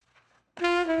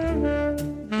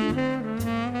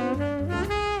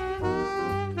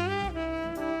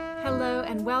Hello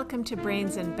and welcome to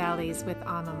Brains and Bellies with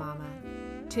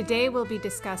AmmaMama. Today we'll be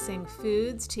discussing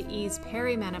foods to ease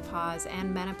perimenopause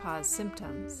and menopause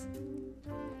symptoms.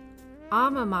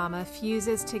 AmmaMama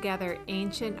fuses together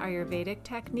ancient Ayurvedic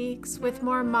techniques with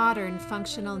more modern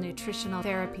functional nutritional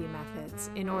therapy methods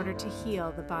in order to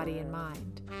heal the body and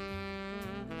mind.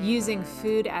 Using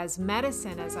food as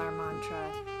medicine as our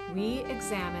mantra, we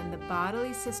examine the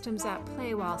bodily systems at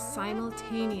play while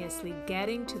simultaneously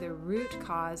getting to the root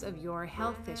cause of your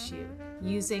health issue,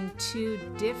 using two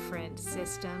different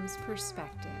systems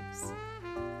perspectives.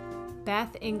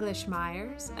 Beth English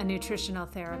Myers, a nutritional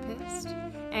therapist,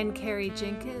 and Carrie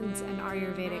Jenkins, an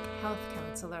Ayurvedic health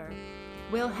counselor,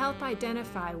 will help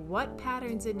identify what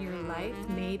patterns in your life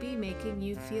may be making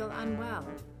you feel unwell,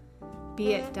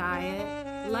 be it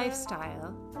diet,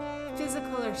 lifestyle,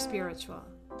 physical or spiritual.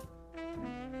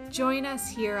 Join us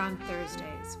here on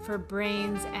Thursdays for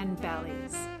Brains and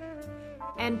Bellies.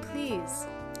 And please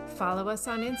follow us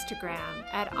on Instagram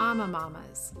at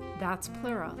AmmaMamas, that's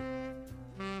plural.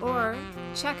 Or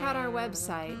check out our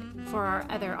website for our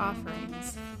other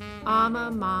offerings,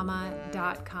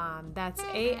 AmmaMama.com. That's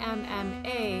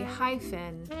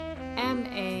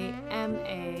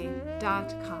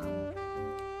AMMA-MAMA.com.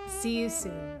 See you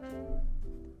soon.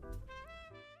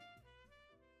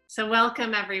 So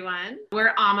welcome, everyone.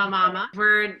 We're AmmaMama.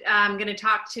 We're going to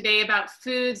talk today about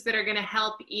foods that are going to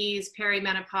help ease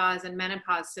perimenopause and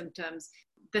menopause symptoms.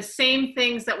 The same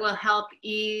things that will help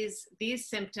ease these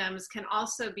symptoms can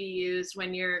also be used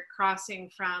when you're crossing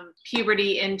from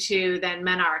puberty into then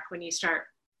menarche, when you start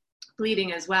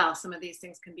bleeding as well. Some of these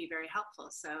things can be very helpful.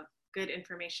 So good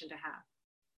information to have.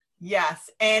 Yes.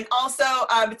 And also,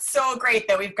 it's so great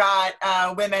that we've got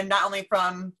women not only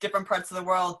from different parts of the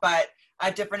world, but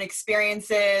different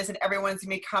experiences, and everyone's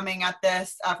gonna be coming at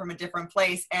this from a different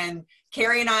place. And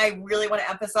Carrie and I really want to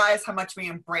emphasize how much we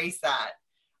embrace that.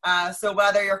 So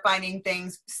whether you're finding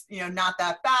things, not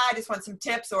that bad, just want some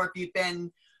tips, or if you've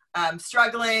been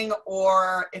struggling,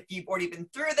 or if you've already been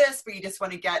through this, but you just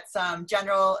want to get some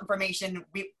general information,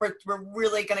 we're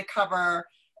really going to cover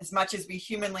as much as we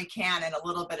humanly can in a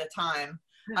little bit of time.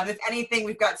 If anything,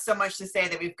 we've got so much to say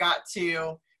that we've got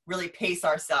to really pace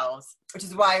ourselves, which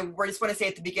is why we just want to say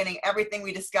at the beginning, everything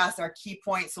we discuss, our key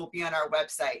points will be on our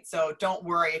website. So don't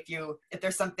worry if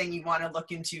there's something you want to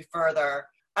look into further.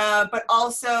 But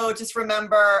also just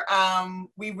remember,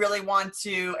 we really want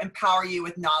to empower you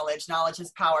with knowledge. Knowledge is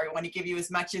power. We want to give you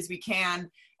as much as we can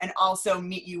and also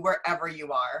meet you wherever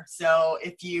you are. So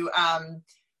if you,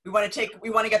 we want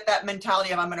to get that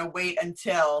mentality of I'm going to wait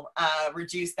until,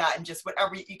 reduce that, and just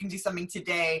whatever you can do something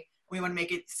today. We want to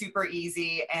make it super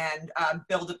easy and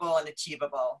buildable and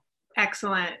achievable.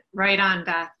 Excellent. Right on,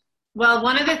 Beth. Well,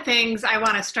 one of the things I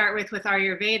want to start with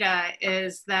Ayurveda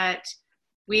is that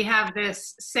we have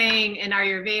this saying in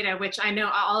Ayurveda, which I know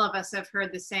all of us have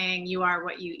heard the saying, you are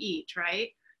what you eat, right?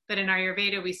 But in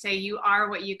Ayurveda, we say you are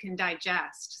what you can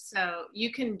digest. So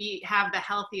you can have the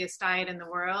healthiest diet in the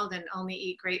world and only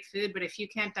eat great food, but if you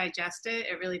can't digest it,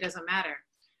 it really doesn't matter.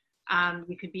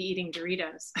 You could be eating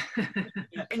Doritos.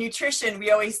 In nutrition,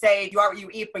 we always say you are what you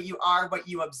eat, but you are what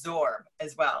you absorb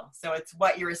as well. So it's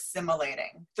what you're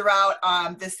assimilating. Throughout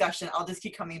this session, I'll just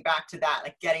keep coming back to that,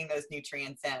 like getting those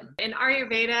nutrients in. In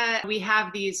Ayurveda, we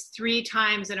have these 3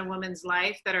 times in a woman's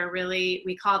life that are really,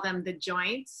 we call them the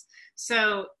joints.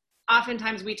 So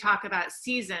oftentimes we talk about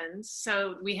seasons.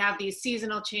 So we have these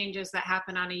seasonal changes that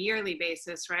happen on a yearly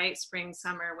basis, right? Spring,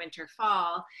 summer, winter,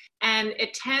 fall. And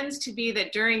it tends to be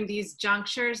that during these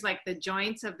junctures, like the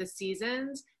joints of the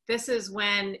seasons, this is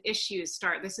when issues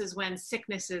start. This is when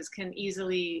sicknesses can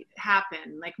easily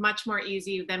happen, like much more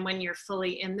easy than when you're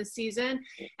fully in the season.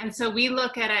 And so we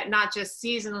look at it not just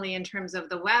seasonally in terms of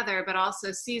the weather, but also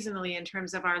seasonally in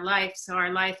terms of our life. So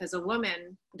our life as a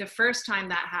woman, the first time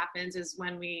that happens is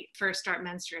when we first start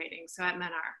menstruating. So at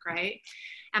menarche, right?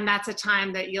 And that's a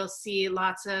time that you'll see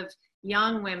lots of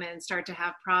young women start to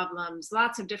have problems,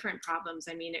 lots of different problems.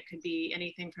 I mean, it could be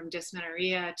anything from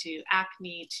dysmenorrhea to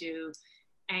acne to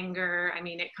anger. I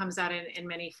mean, it comes out in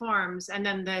many forms. And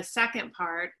then the second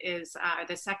part is,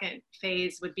 the second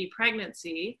phase would be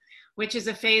pregnancy, which is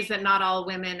a phase that not all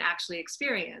women actually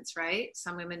experience, right?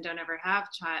 Some women don't ever have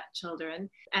children.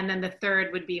 And then the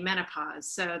third would be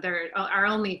menopause. So there are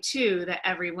only 2 that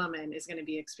every woman is going to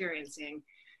be experiencing.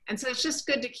 And so it's just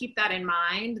good to keep that in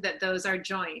mind, that those are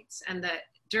joints, and that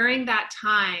during that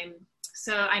time,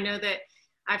 so I know that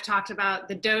I've talked about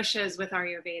the doshas with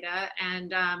Ayurveda,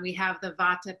 and we have the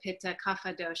Vata, Pitta,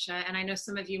 Kapha dosha. And I know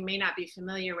some of you may not be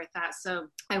familiar with that, so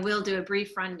I will do a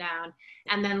brief rundown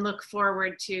and then look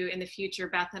forward to, in the future,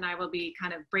 Beth and I will be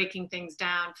kind of breaking things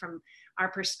down from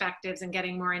our perspectives and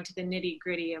getting more into the nitty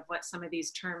gritty of what some of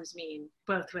these terms mean,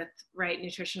 both with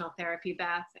nutritional therapy,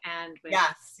 Beth, and with—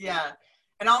 Yes, yeah.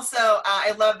 And also,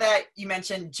 I love that you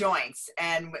mentioned joints,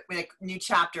 and with new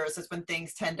chapters, that's when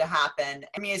things tend to happen.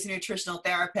 I mean, as a nutritional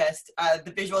therapist,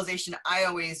 the visualization I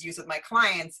always use with my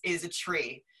clients is a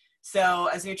tree. So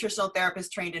as a nutritional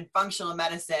therapist trained in functional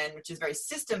medicine, which is very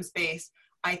systems-based,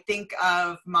 I think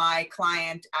of my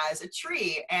client as a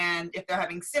tree. And if they're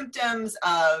having symptoms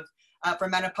of, for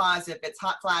menopause, if it's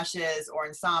hot flashes or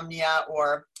insomnia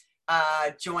or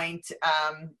joint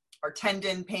or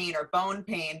tendon pain or bone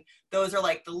pain, those are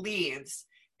like the leaves.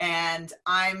 And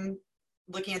I'm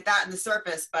looking at that in the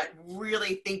surface, but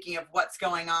really thinking of what's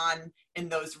going on in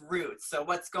those roots. So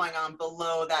what's going on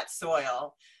below that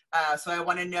soil. So I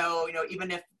want to know,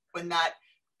 even if when that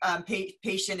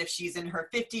patient, if she's in her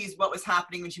 50s, what was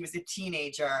happening when she was a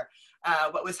teenager,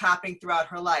 what was happening throughout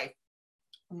her life,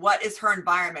 what is her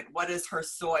environment, what is her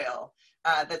soil,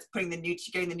 that's getting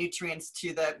the nutrients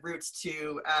to the roots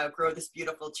to grow this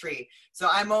beautiful tree. So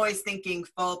I'm always thinking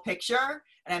full picture,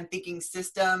 and I'm thinking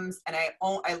systems, and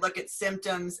I look at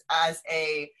symptoms as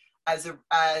the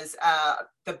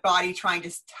body trying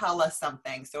to tell us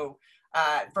something. So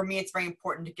for me, it's very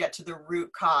important to get to the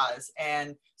root cause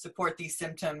and support these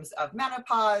symptoms of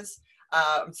menopause,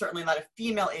 certainly a lot of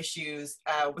female issues,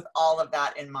 with all of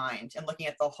that in mind and looking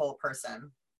at the whole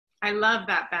person. I love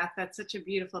that, Beth. That's such a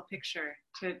beautiful picture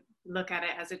to look at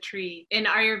it as a tree. In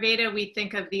Ayurveda, we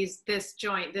think of this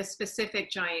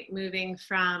specific joint, moving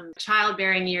from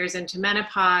childbearing years into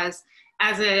menopause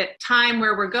as a time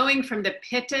where we're going from the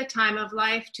Pitta time of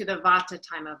life to the Vata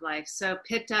time of life. So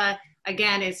Pitta,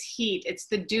 again, is heat. It's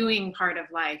the doing part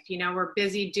of life. We're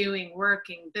busy doing,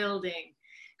 working, building,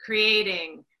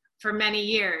 creating, for many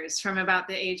years, from about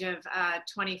the age of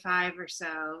 25 or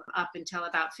so up until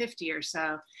about 50 or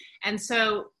so. And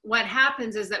so what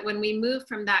happens is that when we move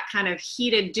from that kind of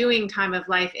heated doing time of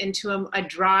life into a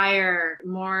drier,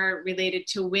 more related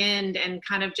to wind and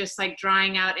kind of just like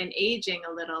drying out and aging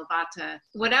a little, Vata,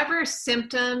 whatever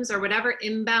symptoms or whatever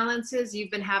imbalances you've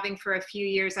been having for a few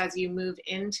years as you move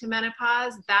into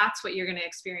menopause, that's what you're going to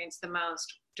experience the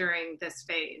most during this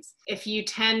phase. If you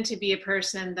tend to be a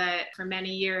person that for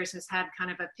many years has had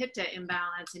kind of a Pitta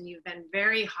imbalance and you've been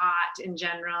very hot in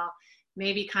general,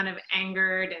 maybe kind of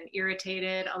angered and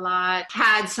irritated a lot,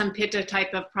 had some Pitta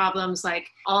type of problems like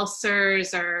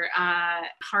ulcers or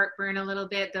heartburn a little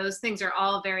bit, those things are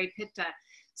all very Pitta.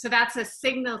 So that's a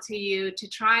signal to you to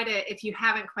try to, if you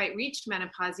haven't quite reached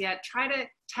menopause yet, try to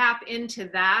tap into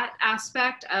that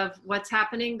aspect of what's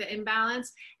happening, the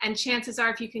imbalance. And chances are,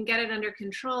 if you can get it under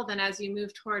control, then as you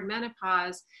move toward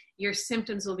menopause, your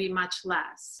symptoms will be much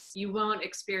less. You won't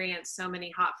experience so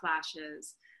many hot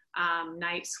flashes,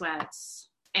 night sweats,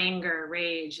 anger,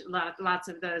 rage, lots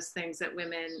of those things that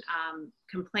women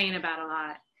complain about a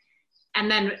lot. And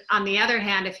then on the other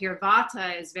hand, if your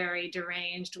Vata is very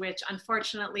deranged, which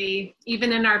unfortunately,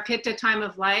 even in our Pitta time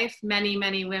of life, many,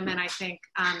 many women, I think,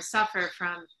 suffer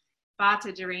from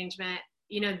Vata derangement,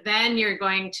 then you're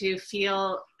going to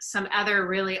feel some other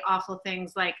really awful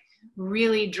things like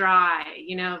really dry,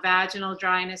 vaginal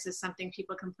dryness is something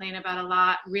people complain about a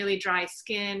lot, really dry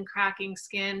skin, cracking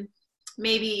skin,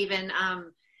 maybe even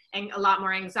a lot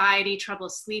more anxiety, trouble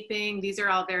sleeping. These are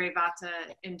all very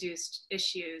Vata-induced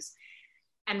issues.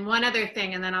 And one other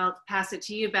thing, and then I'll pass it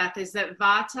to you, Beth, is that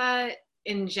Vata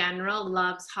in general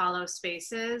loves hollow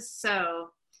spaces. So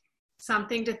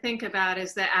something to think about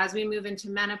is that as we move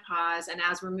into menopause and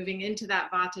as we're moving into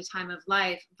that Vata time of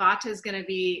life, Vata is going to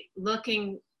be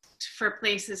looking for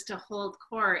places to hold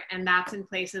court, and that's in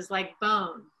places like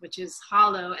bone, which is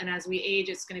hollow, and as we age,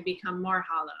 it's going to become more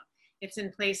hollow. It's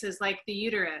in places like the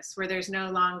uterus, where there's no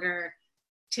longer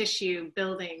tissue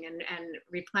building and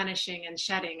replenishing and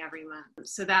shedding every month.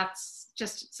 So that's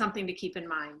just something to keep in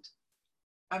mind.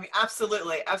 I mean,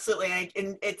 absolutely.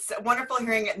 And it's wonderful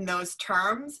hearing it in those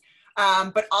terms.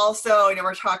 But also,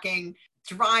 we're talking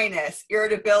dryness,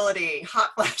 irritability,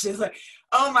 hot flashes. Like,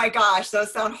 oh my gosh,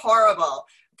 those sound horrible.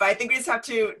 But I think we just have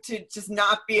to just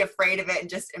not be afraid of it and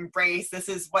just embrace this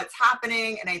is what's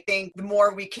happening. And I think the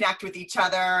more we connect with each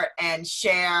other and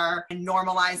share and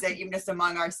normalize it, even just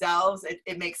among ourselves,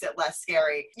 it makes it less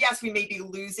scary. Yes, we may be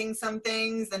losing some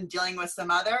things and dealing with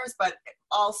some others, but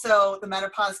also the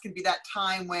menopause can be that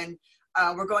time when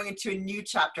we're going into a new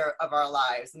chapter of our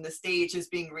lives and the stage is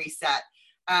being reset.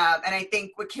 And I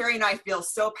think what Carrie and I feel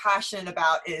so passionate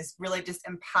about is really just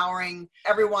empowering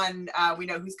everyone we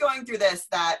know who's going through this,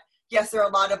 that yes, there are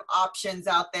a lot of options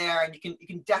out there, and you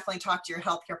can definitely talk to your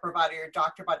healthcare provider, your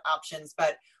doctor about options,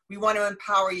 but we want to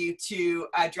empower you to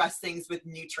address things with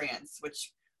nutrients,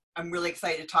 which I'm really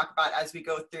excited to talk about as we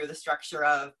go through the structure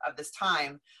of this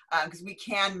time, because we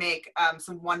can make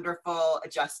some wonderful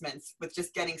adjustments with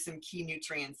just getting some key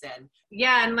nutrients in.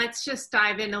 Yeah, and let's just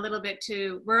dive in a little bit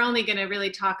to, we're only going to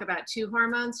really talk about two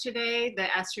hormones today, the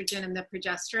estrogen and the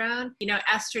progesterone. You know,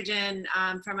 estrogen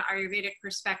from an Ayurvedic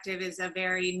perspective is a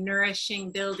very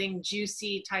nourishing, building,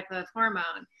 juicy type of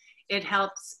hormone. It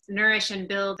helps nourish and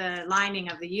build the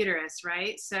lining of the uterus,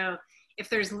 right? So if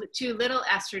there's too little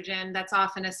estrogen, that's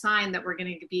often a sign that we're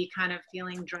going to be kind of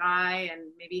feeling dry and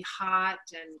maybe hot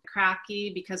and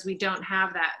cracky, because we don't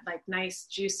have that like nice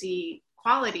juicy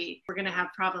quality. We're going to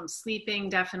have problems sleeping,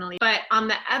 definitely. But on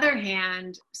the other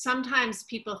hand, sometimes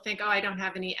people think, oh, I don't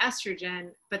have any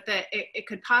estrogen, but that it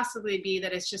could possibly be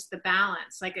that it's just the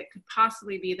balance. Like it could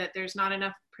possibly be that there's not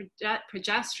enough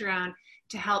progesterone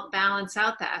to help balance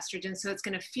out the estrogen. So it's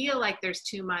going to feel like there's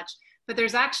too much, but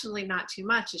there's actually not too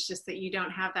much. It's just that you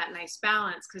don't have that nice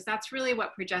balance, because that's really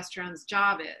what progesterone's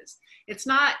job is. It's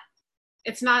not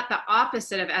the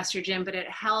opposite of estrogen, but it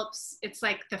helps. It's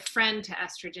like the friend to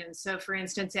estrogen. So for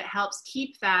instance, it helps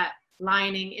keep that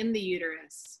lining in the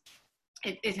uterus.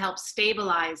 It helps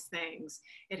stabilize things.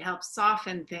 It helps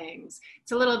soften things.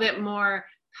 It's a little bit more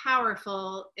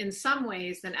powerful in some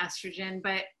ways than estrogen,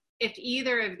 but if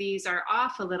either of these are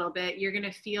off a little bit, you're going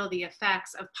to feel the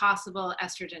effects of possible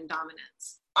estrogen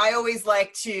dominance. I always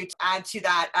like to add to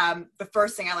that, the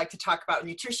first thing I like to talk about in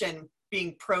nutrition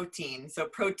being protein. So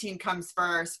protein comes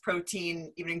first.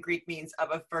 Protein, even in Greek, means of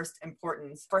first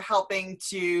importance. For helping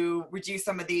to reduce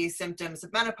some of these symptoms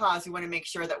of menopause, we want to make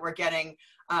sure that we're getting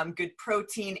good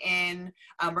protein in.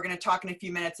 We're going to talk in a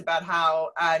few minutes about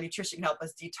how nutrition can help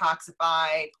us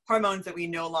detoxify hormones that we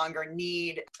no longer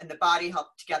need in the body,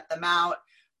 help to get them out.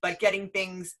 But getting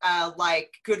things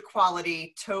like good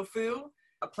quality tofu,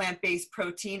 a plant-based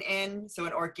protein in, so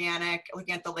an organic,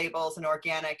 looking at the labels, an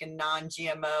organic and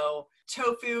non-GMO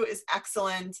tofu is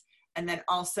excellent. And then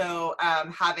also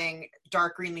having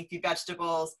dark green leafy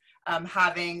vegetables,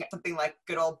 having something like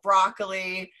good old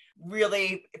broccoli.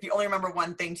 Really, if you only remember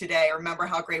one thing today, remember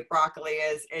how great broccoli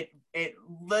is. It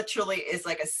literally is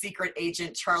like a secret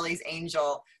agent, Charlie's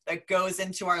Angel, that goes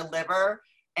into our liver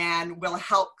and will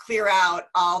help clear out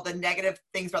all the negative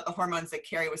things about the hormones that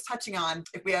Carrie was touching on.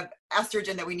 If we have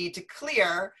estrogen that we need to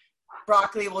clear,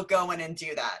 broccoli will go in and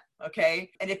do that, okay?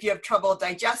 And if you have trouble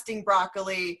digesting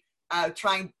broccoli,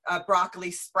 trying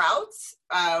broccoli sprouts,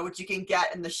 which you can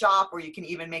get in the shop, or you can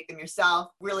even make them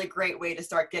yourself. Really great way to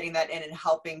start getting that in and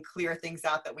helping clear things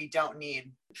out that we don't need.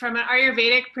 From an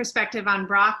Ayurvedic perspective on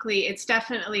broccoli, it's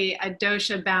definitely a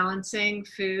dosha balancing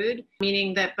food,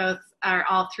 meaning that both are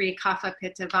all three kapha,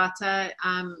 pitta, vata.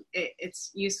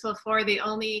 It's useful for. The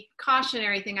only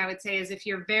cautionary thing I would say is if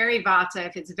you're very vata,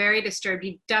 if it's very disturbed,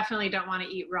 you definitely don't want to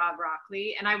eat raw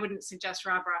broccoli. And I wouldn't suggest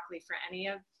raw broccoli for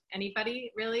anybody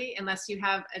really, unless you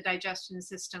have a digestion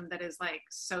system that is like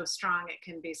so strong it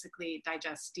can basically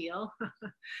digest steel.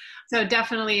 So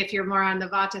definitely if you're more on the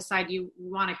vata side, you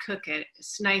want to cook it.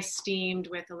 It's nice steamed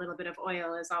with a little bit of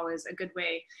oil is always a good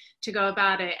way to go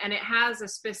about it. And it has a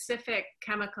specific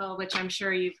chemical, which I'm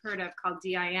sure you've heard of, called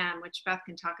DIM, which Beth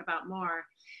can talk about more.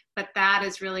 But that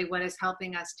is really what is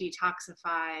helping us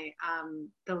detoxify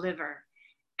the liver.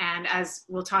 And as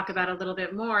we'll talk about a little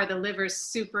bit more, the liver is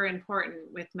super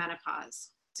important with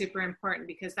menopause, super important,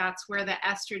 because that's where the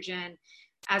estrogen,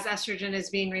 as estrogen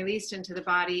is being released into the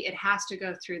body, it has to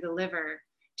go through the liver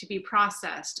to be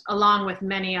processed, along with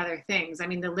many other things. I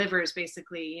mean, the liver is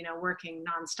basically, working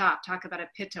nonstop. Talk about a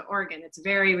pitta organ. It's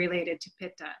very related to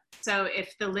pitta. So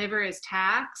if the liver is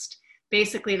taxed,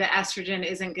 basically the estrogen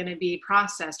isn't going to be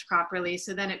processed properly.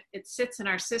 So then it sits in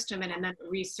our system and then it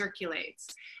recirculates.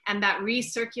 And that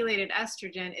recirculated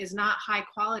estrogen is not high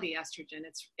quality estrogen.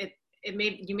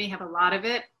 You may have a lot of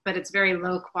it, but it's very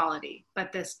low quality.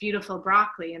 But this beautiful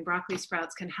broccoli and broccoli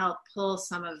sprouts can help pull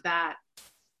some of that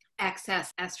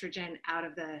excess estrogen out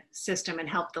of the system and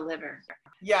help the liver.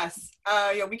 Yes.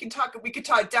 We could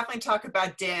definitely talk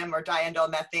about DIM or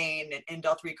diindole methane and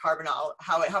indole 3-carbinol,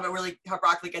 how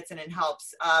broccoli gets in and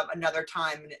helps another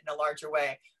time in a larger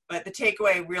way. But the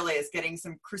takeaway really is getting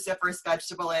some cruciferous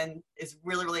vegetable in is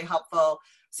really, really helpful.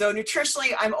 So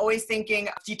nutritionally, I'm always thinking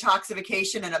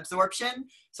detoxification and absorption.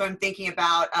 So I'm thinking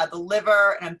about the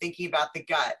liver and I'm thinking about the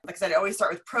gut. Like I said, I always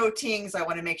start with proteins. I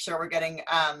want to make sure we're getting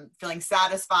feeling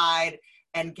satisfied.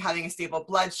 and having a stable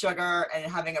blood sugar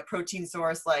and having a protein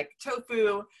source like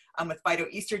tofu with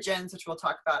phytoestrogens, which we'll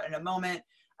talk about in a moment.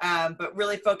 But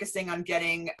really focusing on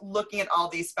looking at all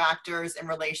these factors in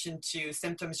relation to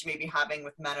symptoms you may be having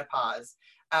with menopause.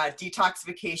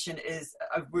 Detoxification is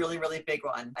a really, really big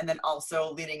one. And then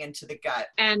also leading into the gut.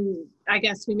 And I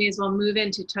guess we may as well move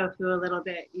into tofu a little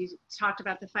bit. You talked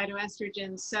about the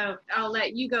phytoestrogens, so I'll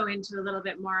let you go into a little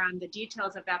bit more on the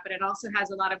details of that, but it also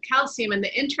has a lot of calcium. And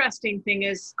the interesting thing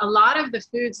is a lot of the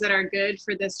foods that are good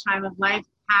for this time of life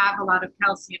have a lot of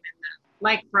calcium in them,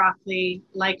 like broccoli,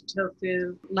 like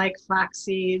tofu, like flax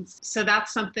seeds. So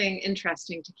that's something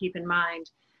interesting to keep in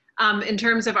mind. In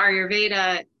terms of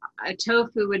Ayurveda,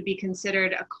 tofu would be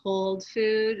considered a cold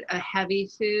food, a heavy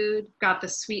food, got the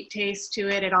sweet taste to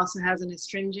it. It also has an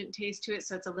astringent taste to it,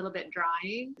 so it's a little bit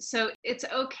drying. So it's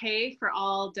okay for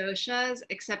all doshas,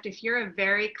 except if you're a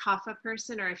very kapha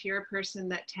person, or if you're a person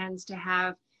that tends to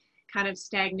have kind of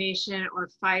stagnation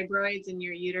or fibroids in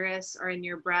your uterus or in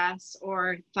your breasts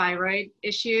or thyroid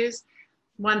issues.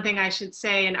 One thing I should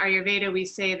say, in Ayurveda, we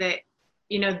say that,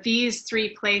 these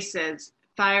three places,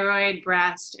 thyroid,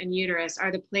 breast, and uterus,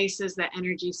 are the places that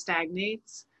energy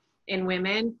stagnates in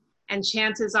women. And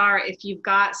chances are, if you've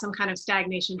got some kind of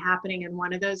stagnation happening in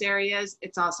one of those areas,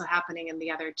 it's also happening in the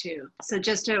other two. So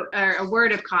just a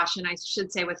word of caution, I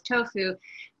should say, with tofu,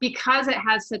 because it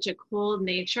has such a cold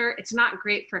nature, it's not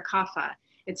great for kapha.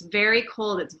 It's very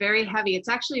cold, it's very heavy. It's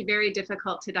actually very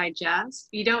difficult to digest.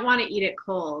 You don't want to eat it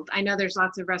cold. I know there's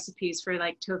lots of recipes for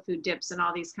like tofu dips and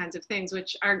all these kinds of things,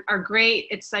 which are great.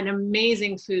 It's an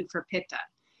amazing food for pitta.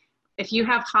 If you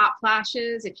have hot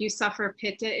flashes, if you suffer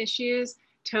pitta issues,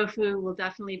 tofu will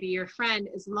definitely be your friend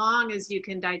as long as you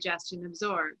can digest and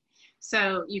absorb.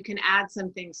 So you can add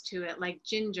some things to it like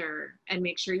ginger and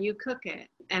make sure you cook it.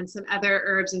 And some other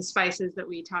herbs and spices that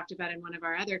we talked about in one of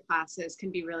our other classes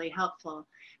can be really helpful.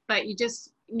 But you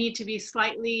just need to be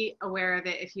slightly aware of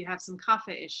it if you have some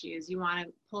kapha issues. You want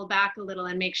to pull back a little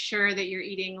and make sure that you're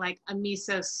eating like a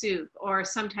miso soup or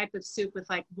some type of soup with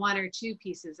like 1 or 2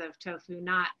 pieces of tofu,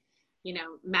 not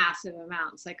massive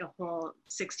amounts, like a whole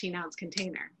 16-ounce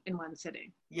container in one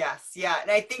sitting. Yes. Yeah. And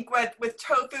I think with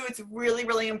tofu, it's really,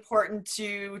 really important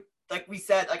to, like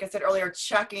I said earlier,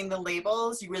 checking the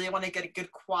labels. You really want to get a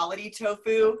good quality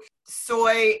tofu.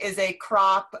 Soy is a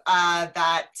crop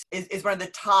that is one of the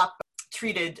top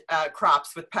treated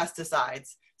crops with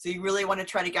pesticides. So you really want to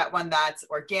try to get one that's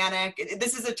organic.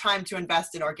 This is a time to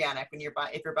invest in organic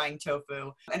if you're buying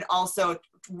tofu, and also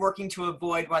working to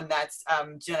avoid one that's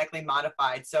genetically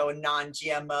modified, so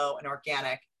non-GMO and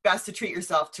organic. Best to treat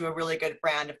yourself to a really good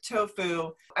brand of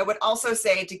tofu. I would also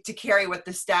say to carry with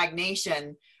the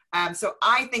stagnation. So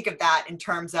I think of that in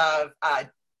terms of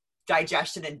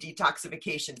digestion and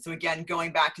detoxification. So again,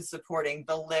 going back to supporting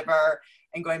the liver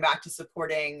and going back to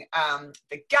supporting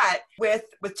the gut. With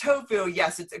tofu,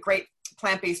 yes, it's a great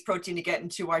plant-based protein to get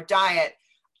into our diet.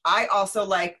 I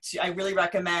really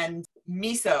recommend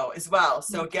miso as well.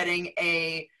 So getting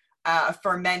a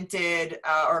fermented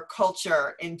or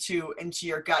culture into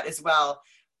your gut as well,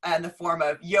 in the form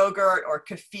of yogurt or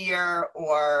kefir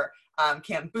or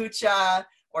kombucha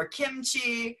or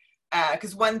kimchi.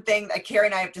 Because one thing that Carrie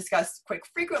and I have discussed quite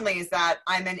frequently is that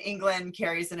I'm in England,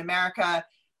 Carrie's in America.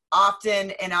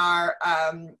 Often in our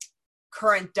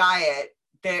current diet,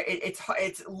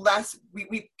 it's less.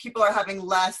 People are having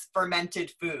less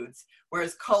fermented foods,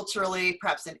 whereas culturally,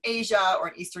 perhaps in Asia or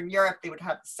in Eastern Europe, they would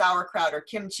have sauerkraut or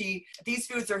kimchi. These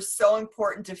foods are so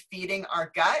important to feeding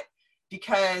our gut,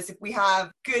 because if we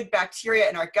have good bacteria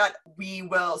in our gut, we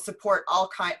will support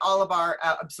all of our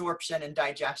absorption and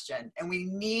digestion. And we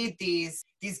need these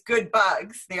good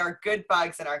bugs. They are good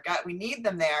bugs in our gut. We need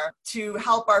them there to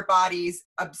help our bodies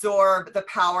absorb the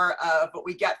power of what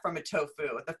we get from a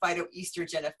tofu, the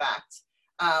phytoestrogen effect,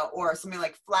 or something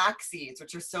like flax seeds,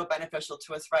 which are so beneficial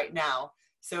to us right now.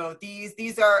 So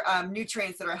these are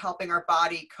nutrients that are helping our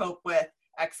body cope with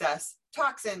excess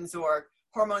toxins or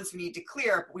hormones we need to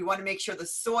clear. But we want to make sure the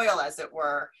soil, as it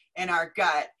were, in our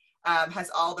gut has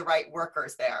all the right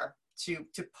workers there to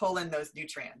pull in those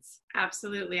nutrients.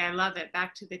 Absolutely. I love it.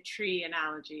 Back to the tree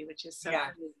analogy, which is so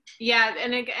cool. Yeah.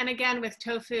 And again, with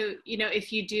tofu,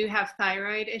 if you do have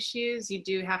thyroid issues, you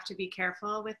do have to be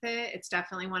careful with it. It's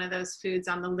definitely one of those foods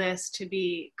on the list to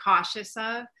be cautious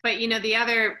of. But, the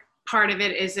other part of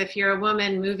it is, if you're a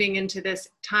woman moving into this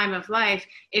time of life,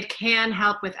 it can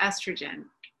help with estrogen,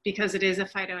 because it is a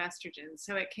phytoestrogen.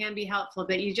 So it can be helpful,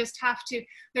 but you just have to,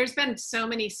 there's been so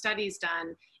many studies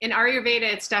done. In Ayurveda,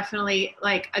 it's definitely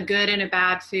like a good and a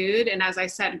bad food. And as I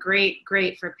said, great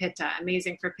for pitta,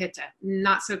 amazing for pitta,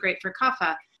 not so great for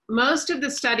kapha. most of the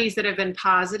studies that have been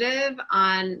positive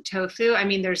on tofu, I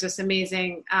mean, there's this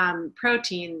amazing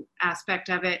protein aspect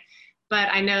of it, but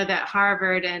I know that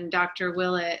Harvard and Dr.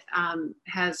 Willett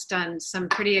has done some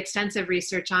pretty extensive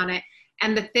research on it.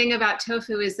 And the thing about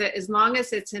tofu is that as long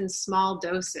as it's in small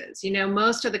doses,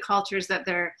 most of the cultures that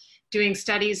they're doing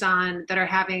studies on that are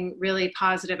having really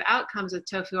positive outcomes with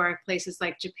tofu are places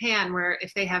like Japan, where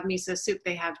if they have miso soup,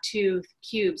 they have 2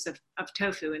 cubes of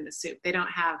tofu in the soup. They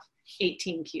don't have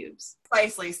 18 cubes.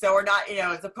 Precisely. So we're not,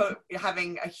 as opposed to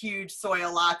having a huge soy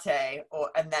latte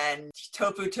and then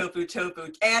tofu.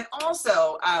 And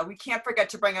also, we can't forget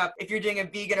to bring up, if you're doing a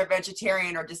vegan or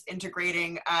vegetarian or just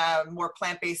integrating more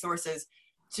plant-based sources,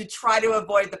 to try to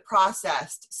avoid the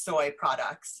processed soy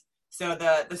products. So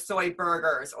the soy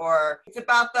burgers, or it's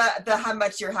about the how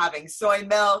much you're having, soy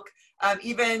milk,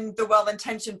 even the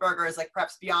well-intentioned burgers like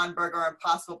perhaps Beyond Burger or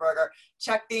Impossible Burger.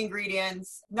 Check the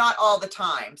ingredients, not all the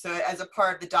time. So as a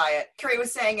part of the diet. Carrie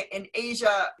was saying in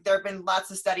Asia, there have been lots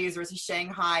of studies. There was a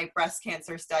Shanghai breast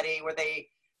cancer study where they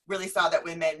really saw that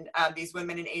these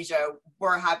women in Asia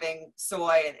were having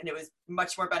soy and it was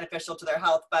much more beneficial to their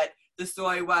health. But the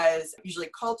soy was usually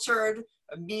cultured,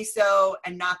 miso,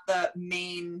 and not the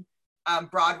main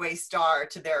Broadway star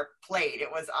to their plate. It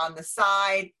was on the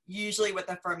side, usually with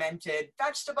a fermented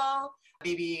vegetable,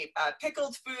 maybe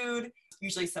pickled food,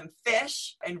 usually some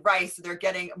fish and rice. So they're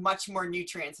getting much more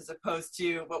nutrients as opposed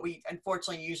to what we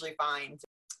unfortunately usually find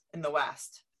in the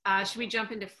West. Should we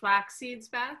jump into flax seeds,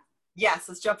 Beth? Yes,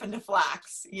 let's jump into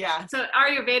flax. Yeah. So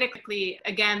Ayurvedically,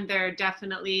 again, they're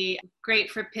definitely great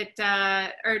for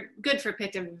pitta, or good for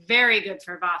pitta, very good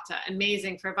for vata,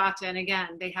 amazing for vata. And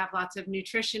again, they have lots of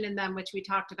nutrition in them, which we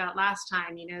talked about last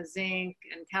time, zinc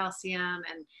and calcium,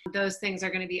 and those things are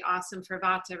going to be awesome for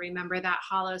vata. Remember that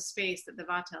hollow space that the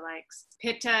vata likes.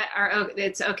 Pitta,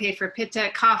 it's okay for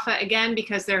pitta. Kapha, again,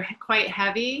 because they're quite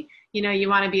heavy. You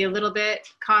want to be a little bit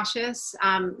cautious,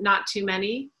 not too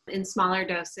many in smaller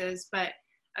doses, but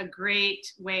a great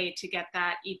way to get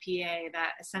that EPA,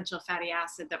 that essential fatty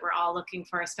acid that we're all looking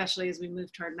for, especially as we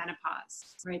move toward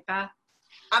menopause. Right, Beth?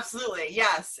 Absolutely,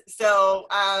 yes. So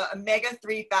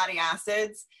omega-3 fatty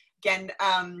acids, again,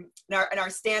 in our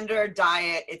standard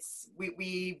diet,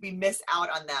 we miss out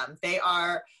on them. They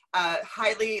are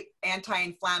highly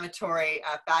anti-inflammatory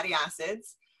fatty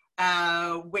acids.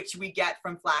 Which we get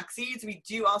from flax seeds. We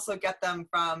do also get them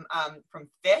from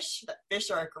fish.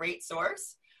 Fish are a great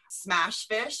source. Smash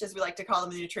fish, as we like to call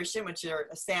them in nutrition, which are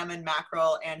salmon,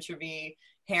 mackerel, anchovy,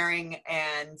 herring,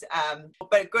 and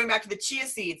but going back to the chia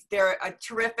seeds, they're a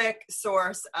terrific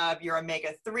source of your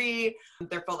omega-3.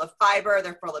 They're full of fiber.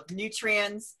 They're full of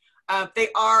nutrients. They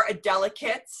are a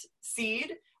delicate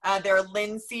seed. They're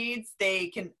linseeds. They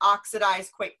can oxidize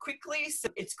quite quickly. So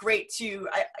it's great to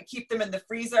keep them in the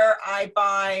freezer. I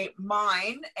buy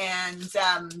mine and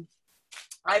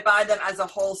I buy them as a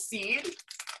whole seed.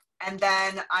 And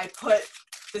then I put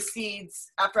the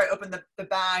seeds, after I open the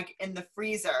bag, in the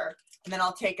freezer. And then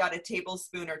I'll take out a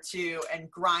tablespoon or 2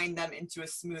 and grind them into a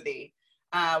smoothie.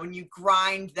 When you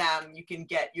grind them,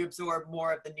 you absorb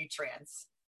more of the nutrients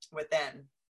within.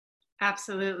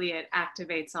 Absolutely. It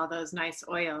activates all those nice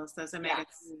oils, those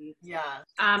omega-3. Yeah.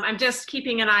 I'm just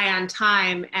keeping an eye on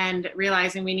time and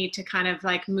realizing we need to kind of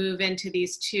move into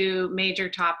these 2 major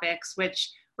topics, which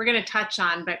we're going to touch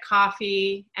on, but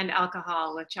coffee and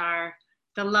alcohol, which are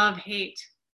the love-hate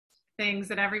things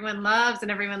that everyone loves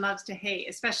and everyone loves to hate,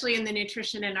 especially in the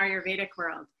nutrition and Ayurvedic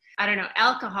world. I don't know,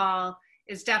 alcohol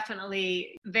is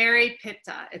definitely very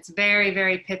pitta. It's very,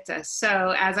 very pitta.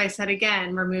 So as I said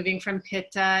again, we're moving from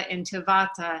pitta into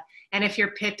vata. And if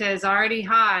your pitta is already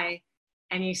high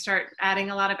and you start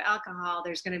adding a lot of alcohol,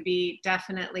 there's going to be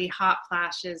definitely hot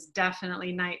flashes,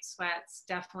 definitely night sweats,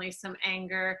 definitely some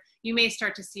anger. You may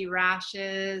start to see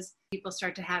rashes. People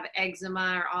start to have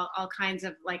eczema or all kinds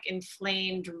of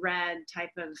inflamed red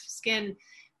type of skin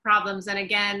problems. And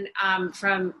again,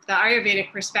 from the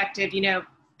Ayurvedic perspective,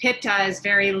 Pitta is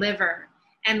very liver,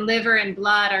 and liver and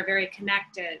blood are very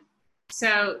connected.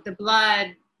 So the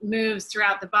blood moves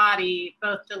throughout the body,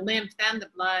 both the lymph and the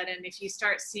blood. And if you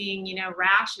start seeing,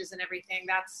 rashes and everything,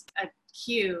 that's a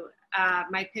cue.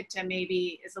 My Pitta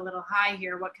maybe is a little high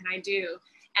here. What can I do?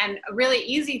 And a really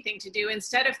easy thing to do,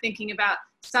 instead of thinking about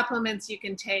supplements you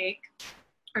can take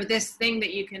or this thing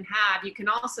that you can have, you can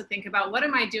also think about, what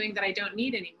am I doing that I don't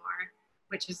need anymore?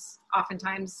 Which is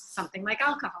oftentimes something like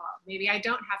alcohol. Maybe I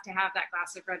don't have to have that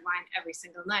glass of red wine every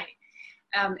single night.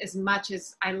 As much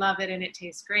as I love it and it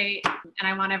tastes great and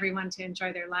I want everyone to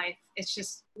enjoy their life, it's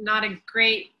just not a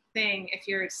great thing if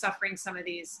you're suffering some of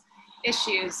these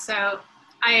issues. So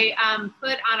I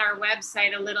put on our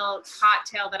website a little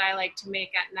cocktail that I like to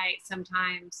make at night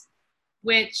sometimes,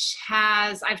 which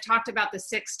has, I've talked about the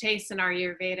 6 tastes in our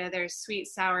Ayurveda. There's sweet,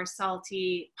 sour,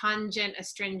 salty, pungent,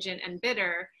 astringent, and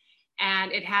bitter.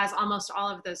 And it has almost all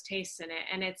of those tastes in it.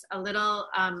 And it's a little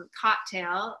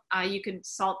cocktail. You could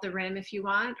salt the rim if you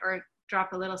want, or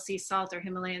drop a little sea salt or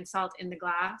Himalayan salt in the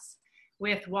glass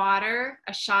with water,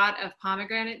 a shot of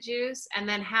pomegranate juice, and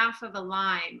then half of a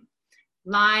lime.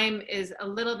 Lime is a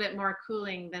little bit more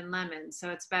cooling than lemon, so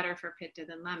it's better for pitta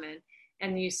than lemon.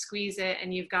 And you squeeze it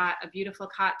and you've got a beautiful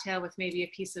cocktail with maybe a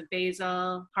piece of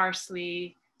basil,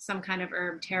 parsley, some kind of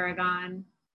herb, tarragon,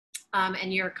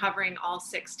 and you're covering all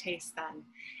 6 tastes then.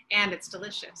 And it's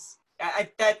delicious.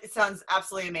 That sounds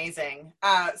absolutely amazing.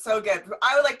 So good.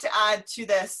 I would like to add to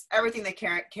this everything that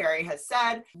Carrie has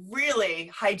said. Really,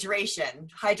 hydration.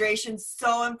 Hydration's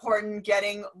so important,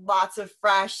 getting lots of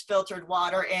fresh filtered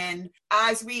water in.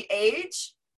 As we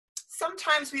age,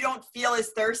 sometimes we don't feel as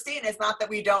thirsty, and it's not that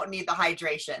we don't need the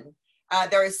hydration.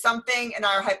 There is something in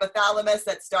our hypothalamus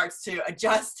that starts to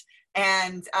adjust,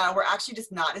 and we're actually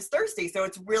just not as thirsty. So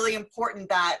it's really important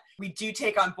that we do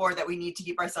take on board that we need to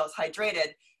keep ourselves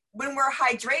hydrated. When we're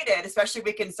hydrated, especially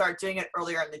we can start doing it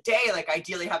earlier in the day, like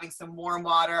ideally having some warm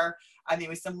water,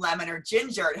 maybe some lemon or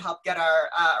ginger to help get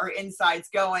our insides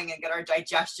going and get our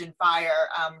digestion fire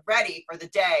ready for the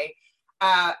day.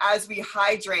 As we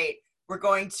hydrate, we're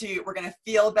going to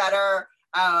feel better.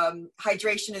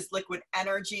 Hydration is liquid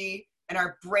energy, and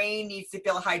our brain needs to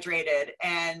feel hydrated.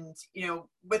 And,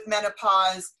 with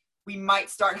menopause, we might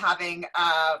start having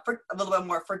a little bit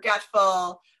more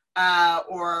forgetful,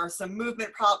 or some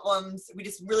movement problems. We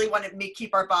just really want to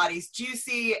keep our bodies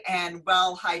juicy and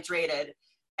well hydrated.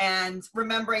 And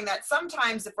remembering that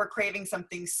sometimes if we're craving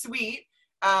something sweet,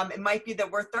 it might be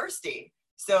that we're thirsty.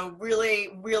 So really,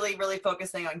 really, really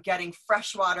focusing on getting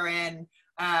fresh water in,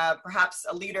 perhaps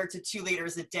 1 liter to 2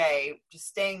 liters a day, just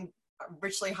staying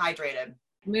richly hydrated.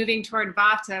 Moving toward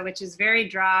Vata, which is very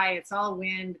dry. It's all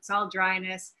wind, it's all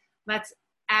dryness. Let's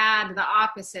add the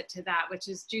opposite to that, which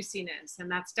is juiciness.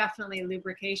 And that's definitely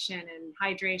lubrication and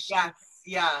hydration. Yes,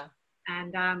 yeah.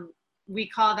 And we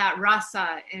call that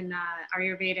rasa in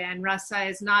Ayurveda. And rasa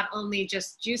is not only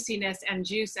just juiciness and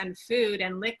juice and food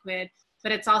and liquid,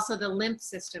 but it's also the lymph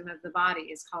system of the body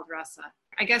is called rasa.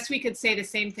 I guess we could say the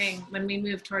same thing when we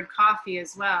move toward coffee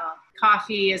as well.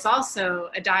 Coffee is also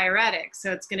a diuretic,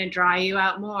 so it's going to dry you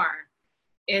out more.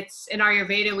 It's in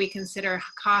Ayurveda, we consider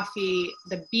coffee,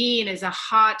 the bean is a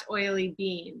hot, oily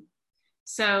bean.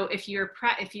 So if you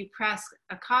press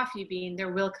a coffee bean,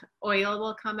 oil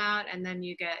will come out, and then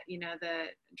you get, the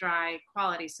dry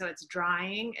quality. So it's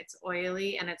drying, it's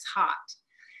oily, and it's hot.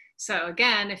 So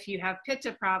again, if you have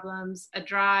pitta problems, a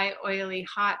dry, oily,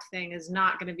 hot thing is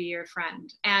not going to be your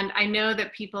friend. And I know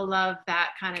that people love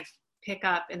that kind of pick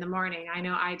up in the morning. I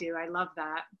know I do. I love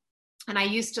that. And I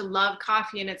used to love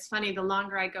coffee, and it's funny, the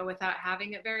longer I go without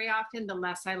having it very often, the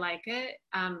less I like it,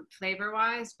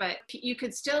 flavor-wise. But you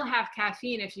could still have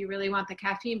caffeine if you really want the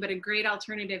caffeine, but a great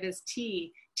alternative is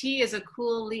tea. Tea is a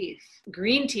cool leaf.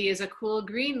 Green tea is a cool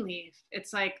green leaf.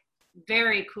 It's like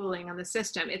very cooling on the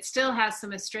system. It still has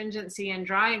some astringency and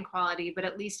drying quality, but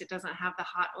at least it doesn't have the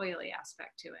hot, oily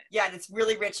aspect to it. Yeah, and it's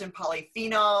really rich in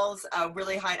polyphenols,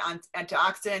 really high on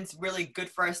antioxidants, really good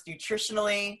for us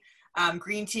nutritionally.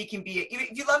 Green tea can be,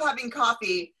 if you love having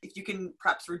coffee, if you can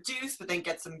perhaps reduce, but then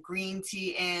get some green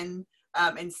tea in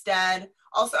instead.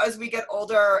 Also, as we get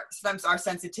older, sometimes our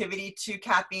sensitivity to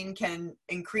caffeine can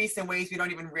increase in ways we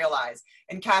don't even realize.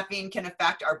 And caffeine can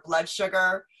affect our blood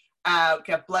sugar.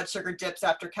 We have blood sugar dips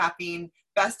after caffeine.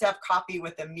 Best to have coffee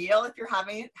with a meal if you're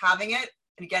having it.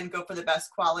 And again, go for the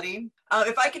best quality.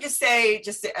 If I could just say,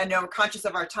 I know we're conscious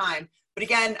of our time, but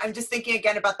again, I'm just thinking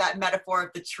again about that metaphor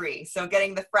of the tree. So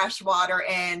getting the fresh water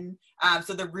in,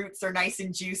 so the roots are nice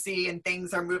and juicy and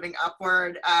things are moving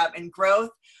upward in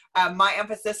growth. My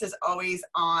emphasis is always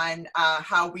on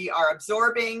how we are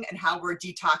absorbing and how we're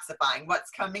detoxifying.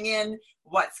 What's coming in,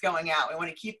 what's going out. We want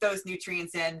to keep those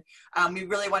nutrients in. We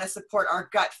really want to support our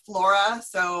gut flora.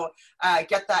 So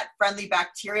get that friendly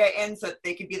bacteria in so that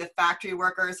they can be the factory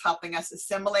workers helping us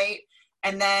assimilate.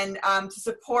 And then to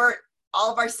support all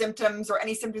of our symptoms or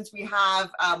any symptoms we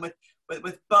have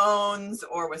with bones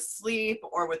or with sleep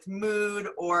or with mood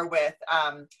or with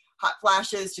hot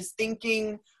flashes, just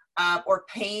thinking, or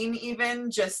pain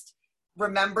even, just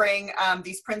remembering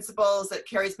these principles that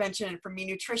Carrie's mentioned, and for me,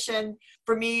 nutrition.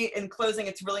 For me, in closing,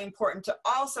 it's really important to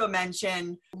also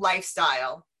mention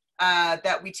lifestyle,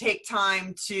 that we take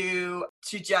time to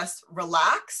just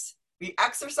relax. We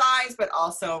exercise, but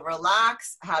also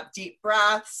relax, have deep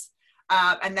breaths,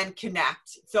 and then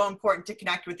connect. So important to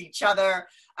connect with each other,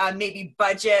 maybe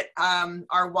budget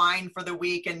our wine for the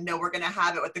week and know we're going to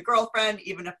have it with the girlfriend,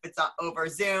 even if it's over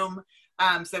Zoom.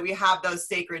 So we have those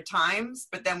sacred times,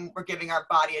 but then we're giving our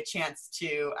body a chance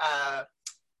to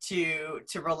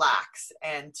relax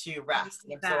and to rest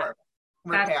and absorb.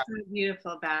 That's so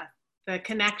beautiful, Beth. The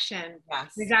connection.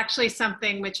 Yes. There's actually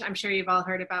something which I'm sure you've all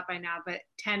heard about by now, but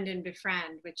tend and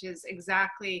befriend, which is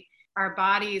exactly our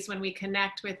bodies. When we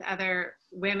connect with other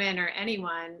women or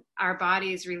anyone, our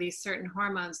bodies release certain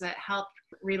hormones that help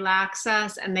relax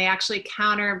us, and they actually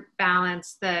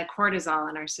counterbalance the cortisol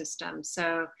in our system.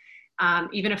 So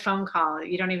even a phone call,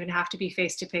 you don't even have to be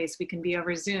face to face. We can be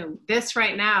over Zoom. This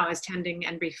right now is tending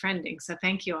and befriending. So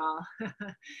thank you all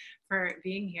for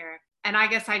being here. And I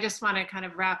guess I just want to kind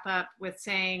of wrap up with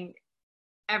saying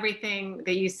everything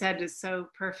that you said is so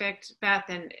perfect, Beth,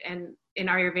 and in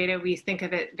Ayurveda, we think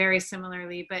of it very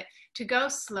similarly, but to go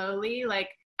slowly, like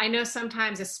I know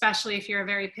sometimes, especially if you're a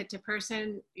very pitta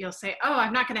person, you'll say, oh,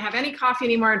 I'm not going to have any coffee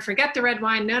anymore and forget the red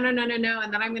wine. No. And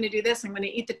then I'm going to do this. I'm going to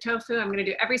eat the tofu. I'm going to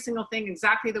do every single thing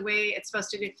exactly the way it's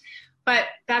supposed to do. But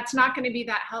that's not going to be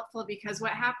that helpful, because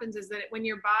what happens is that when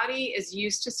your body is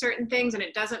used to certain things, and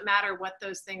it doesn't matter what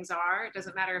those things are, it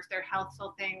doesn't matter if they're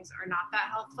healthful things or not that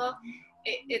healthful,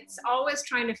 it's always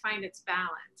trying to find its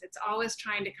balance. It's always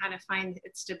trying to kind of find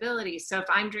its stability. So if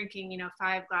I'm drinking,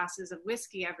 5 glasses of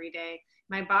whiskey every day,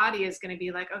 my body is going to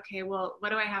be like, okay, well, what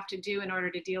do I have to do in order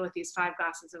to deal with these 5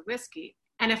 glasses of whiskey?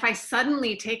 And if I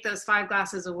suddenly take those 5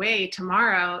 glasses away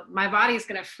tomorrow, my body's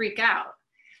going to freak out.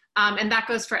 And that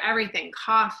goes for everything,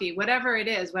 coffee, whatever it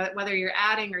is, whether you're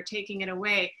adding or taking it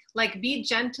away, like be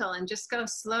gentle and just go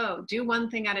slow. Do one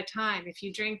thing at a time. If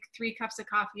you drink 3 cups of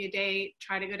coffee a day,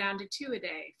 try to go down to 2 a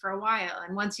day for a while.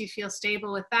 And once you feel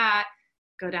stable with that,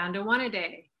 go down to 1 a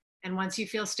day. And once you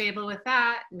feel stable with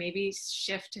that, maybe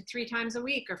shift to 3 times a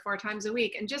week or 4 times a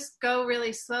week, and just go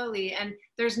really slowly. And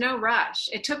there's no rush.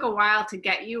 It took a while to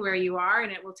get you where you are,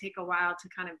 and it will take a while to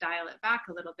kind of dial it back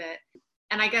a little bit.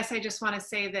 And I guess I just want to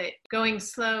say that going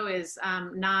slow is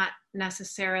not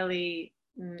necessarily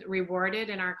rewarded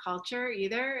in our culture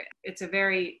either. It's a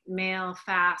very male,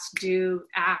 fast, do,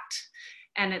 act.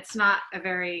 And it's not a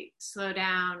very slow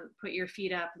down, put your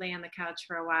feet up, lay on the couch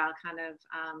for a while kind of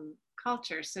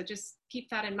culture. So just keep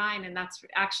that in mind. And that's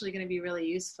actually going to be really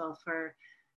useful for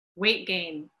weight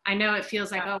gain. I know it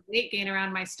feels like, oh, weight gain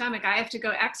around my stomach. I have to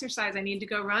go exercise. I need to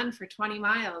go run for 20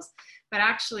 miles. But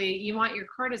actually, you want your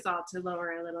cortisol to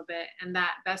lower a little bit. And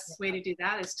that best way to do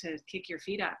that is to kick your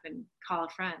feet up and call a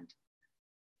friend.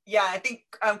 Yeah, I think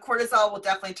cortisol we'll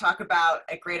definitely talk about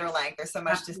at greater length. There's so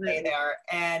much to say there.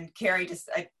 And Carrie,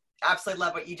 I absolutely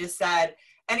love what you just said.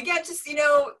 And again, just,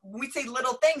 when we say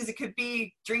little things, it could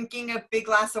be drinking a big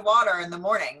glass of water in the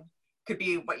morning. Could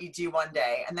be what you do one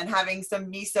day, and then having some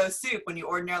miso soup when you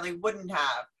ordinarily wouldn't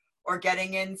have, or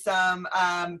getting in some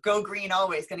go green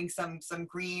always, getting some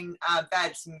green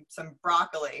veg, some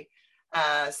broccoli.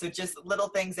 So just little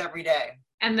things every day.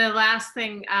 And the last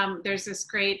thing, there's this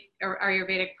great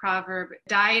Ayurvedic proverb: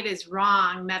 diet is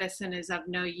wrong, medicine is of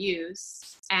no use.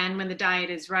 And when the diet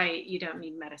is right, you don't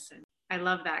need medicine. I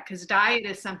love that, because diet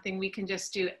is something we can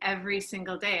just do every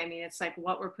single day. I mean, it's like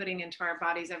what we're putting into our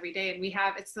bodies every day. And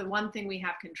it's the one thing we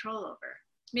have control over.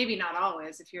 Maybe not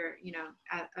always. If you're,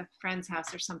 at a friend's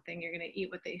house or something, you're going to eat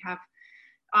what they have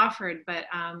offered, but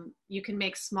you can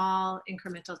make small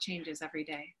incremental changes every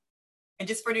day. And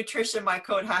just for nutrition, my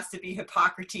quote has to be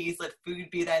Hippocrates: let food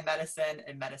be thy medicine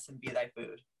and medicine be thy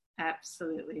food.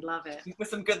 Absolutely. Love it. With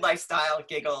some good lifestyle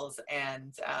giggles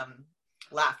and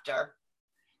laughter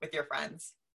with your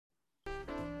friends.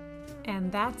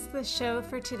 And that's the show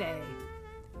for today.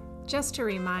 Just a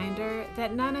reminder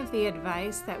that none of the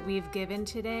advice that we've given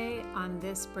today on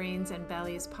this Brains and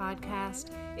Bellies podcast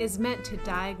is meant to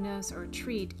diagnose or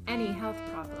treat any health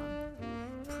problem.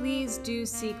 Please do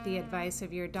seek the advice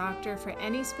of your doctor for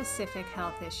any specific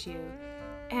health issue,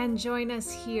 and join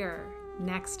us here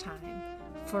next time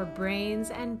for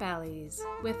Brains and Bellies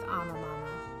with AmmaMama.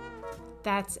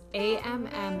 That's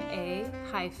AMMA-MAMA.com.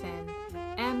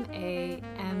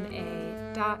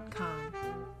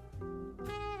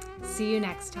 See you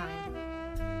next time.